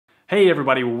Hey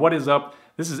everybody, what is up?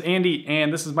 This is Andy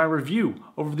and this is my review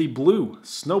over the Blue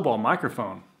Snowball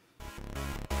microphone.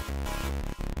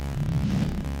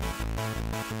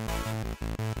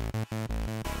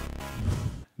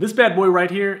 This bad boy right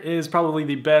here is probably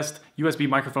the best USB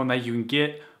microphone that you can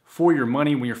get for your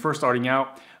money when you're first starting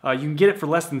out. You can get it for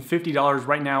less than $50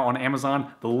 right now on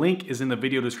Amazon. The link is in the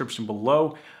video description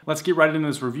below. Let's get right into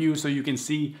this review so you can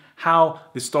see how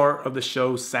the start of the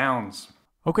show sounds.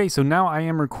 Okay, so now I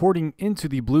am recording into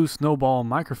the Blue Snowball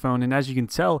microphone, and as you can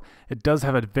tell, it does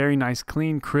have a very nice,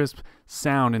 clean, crisp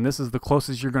sound, and this is the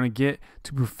closest you're going to get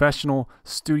to professional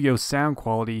studio sound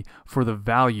quality for the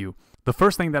value. The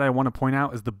first thing that I want to point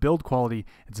out is the build quality.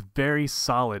 It's very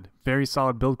solid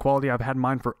build quality. I've had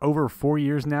mine for over 4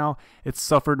 years now. It's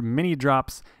suffered many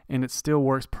drops and it still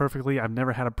works perfectly. I've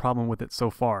never had a problem with it so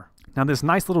far. Now this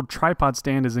nice little tripod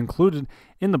stand is included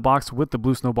in the box with the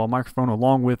Blue Snowball microphone,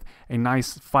 along with a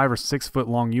nice 5 or 6 foot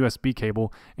long USB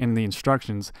cable and the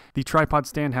instructions. The tripod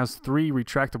stand has 3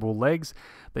 retractable legs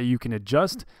that you can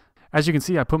adjust. As you can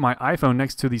see, I put my iPhone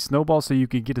next to the Snowball so you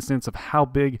can get a sense of how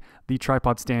big the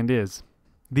tripod stand is.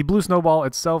 The Blue Snowball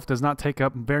itself does not take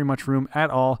up very much room at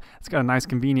all. It's got a nice,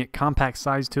 convenient, compact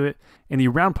size to it, and the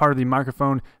round part of the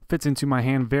microphone fits into my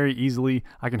hand very easily.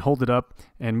 I can hold it up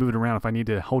and move it around if I need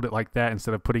to hold it like that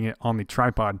instead of putting it on the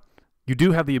tripod. You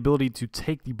do have the ability to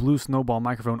take the Blue Snowball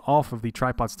microphone off of the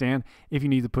tripod stand if you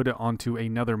need to put it onto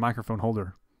another microphone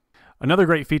holder. Another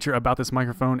great feature about this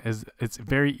microphone is it's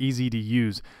very easy to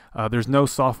use. There's no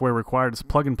software required. It's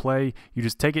plug and play. You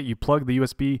just take it, you plug the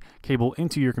USB cable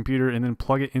into your computer and then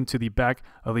plug it into the back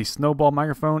of the Snowball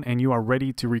microphone and you are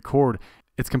ready to record.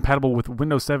 It's compatible with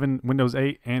Windows 7, Windows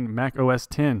 8, and Mac OS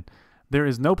X. There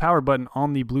is no power button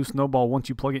on the Blue Snowball. Once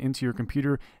you plug it into your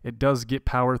computer, it does get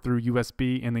power through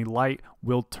USB and the light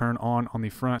will turn on the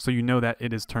front so you know that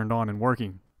it is turned on and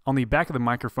working. On the back of the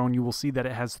microphone, you will see that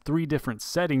it has 3 different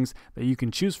settings that you can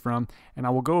choose from, and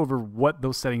I will go over what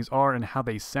those settings are and how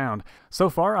they sound. So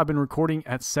far, I've been recording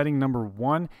at setting number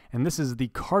 1, and this is the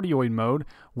cardioid mode,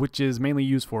 which is mainly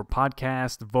used for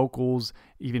podcast, vocals,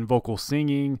 even vocal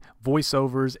singing,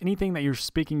 voiceovers, anything that you're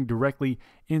speaking directly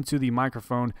into the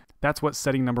microphone. That's what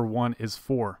setting number 1 is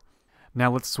for.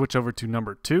 Now let's switch over to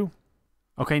number 2.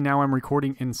 Okay, now I'm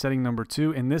recording in setting number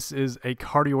 2, and this is a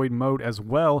cardioid mode as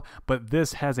well, but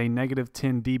this has a negative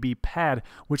 10 dB pad,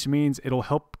 which means it'll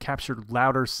help capture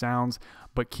louder sounds,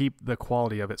 but keep the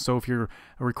quality of it. So if you're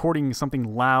recording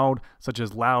something loud, such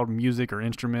as loud music or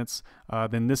instruments,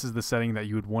 then this is the setting that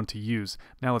you would want to use.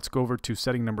 Now let's go over to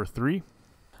setting number 3.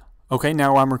 Okay,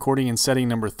 now I'm recording in setting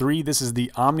number 3. This is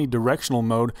the omnidirectional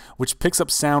mode, which picks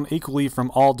up sound equally from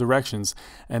all directions.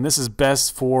 And this is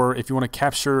best for if you want to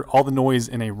capture all the noise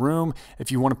in a room,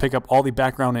 if you want to pick up all the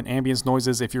background and ambience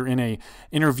noises, if you're in an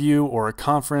interview or a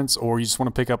conference, or you just want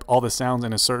to pick up all the sounds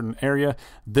in a certain area,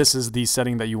 this is the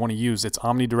setting that you want to use. It's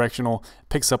omnidirectional,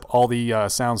 picks up all the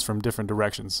sounds from different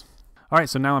directions. All right,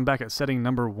 so now I'm back at setting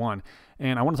number 1,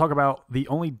 and I want to talk about the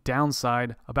only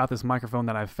downside about this microphone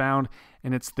that I've found,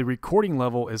 and it's the recording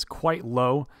level is quite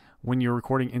low when you're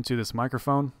recording into this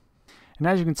microphone. And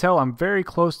as you can tell, I'm very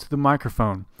close to the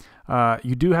microphone.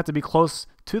 You do have to be close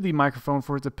to the microphone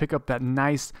for it to pick up that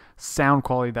nice sound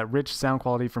quality, that rich sound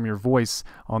quality from your voice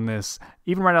on this.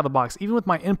 Even right out of the box, even with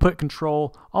my input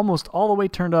control almost all the way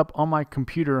turned up on my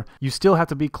computer, you still have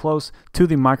to be close to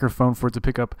the microphone for it to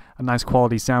pick up a nice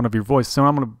quality sound of your voice. So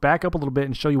I'm going to back up a little bit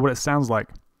and show you what it sounds like.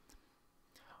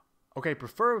 Okay,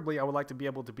 preferably I would like to be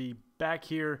able to be back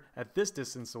here at this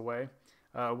distance away,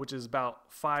 which is about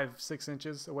 5-6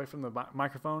 inches away from the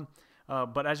microphone.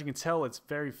 But as you can tell, it's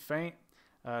very faint.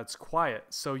 It's quiet,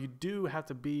 so you do have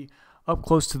to be up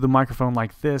close to the microphone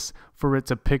like this for it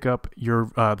to pick up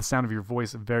your the sound of your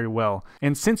voice very well.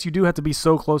 And since you do have to be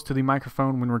so close to the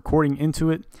microphone when recording into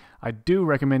it, I do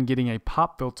recommend getting a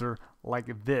pop filter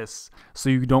like this so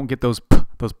you don't get those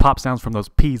pop sounds from those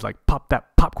P's, like pop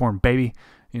that popcorn, baby.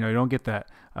 You know, you don't get that.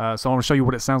 So I want to show you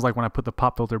what it sounds like when I put the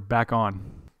pop filter back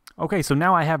on. Okay, so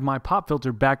now I have my pop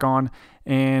filter back on,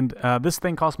 and this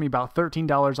thing cost me about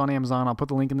 $13 on Amazon. I'll put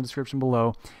the link in the description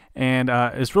below, and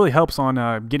it really helps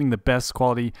on getting the best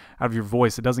quality out of your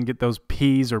voice. It doesn't get those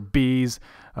P's or B's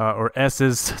or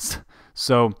S's,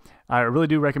 so I really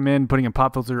do recommend putting a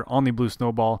pop filter on the Blue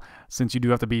Snowball since you do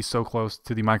have to be so close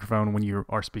to the microphone when you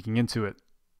are speaking into it.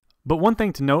 But one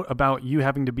thing to note about you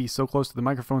having to be so close to the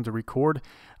microphone to record,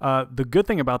 the good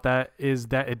thing about that is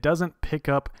that it doesn't pick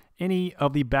up any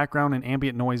of the background and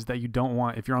ambient noise that you don't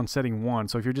want if you're on setting 1.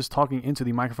 So if you're just talking into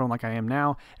the microphone like I am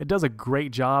now, it does a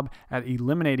great job at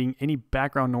eliminating any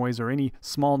background noise or any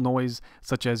small noise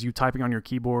such as you typing on your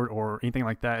keyboard or anything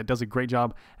like that. It does a great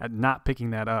job at not picking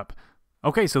that up.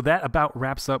 Okay, so that about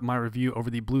wraps up my review over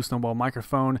the Blue Snowball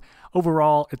microphone.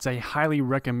 Overall, it's a highly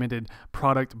recommended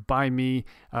product by me.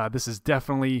 This is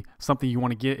definitely something you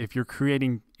want to get if you're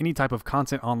creating any type of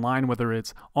content online, whether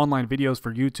it's online videos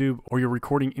for YouTube or you're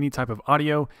recording any type of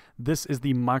audio. This is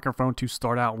the microphone to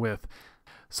start out with.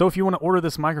 So if you want to order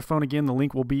this microphone, again, the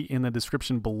link will be in the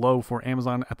description below for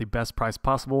Amazon at the best price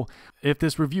possible. If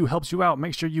this review helps you out,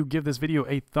 make sure you give this video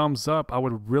a thumbs up. I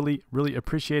would really, really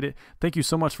appreciate it. Thank you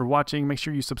so much for watching. Make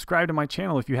sure you subscribe to my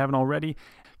channel if you haven't already.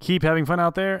 Keep having fun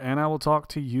out there, and I will talk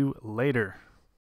to you later.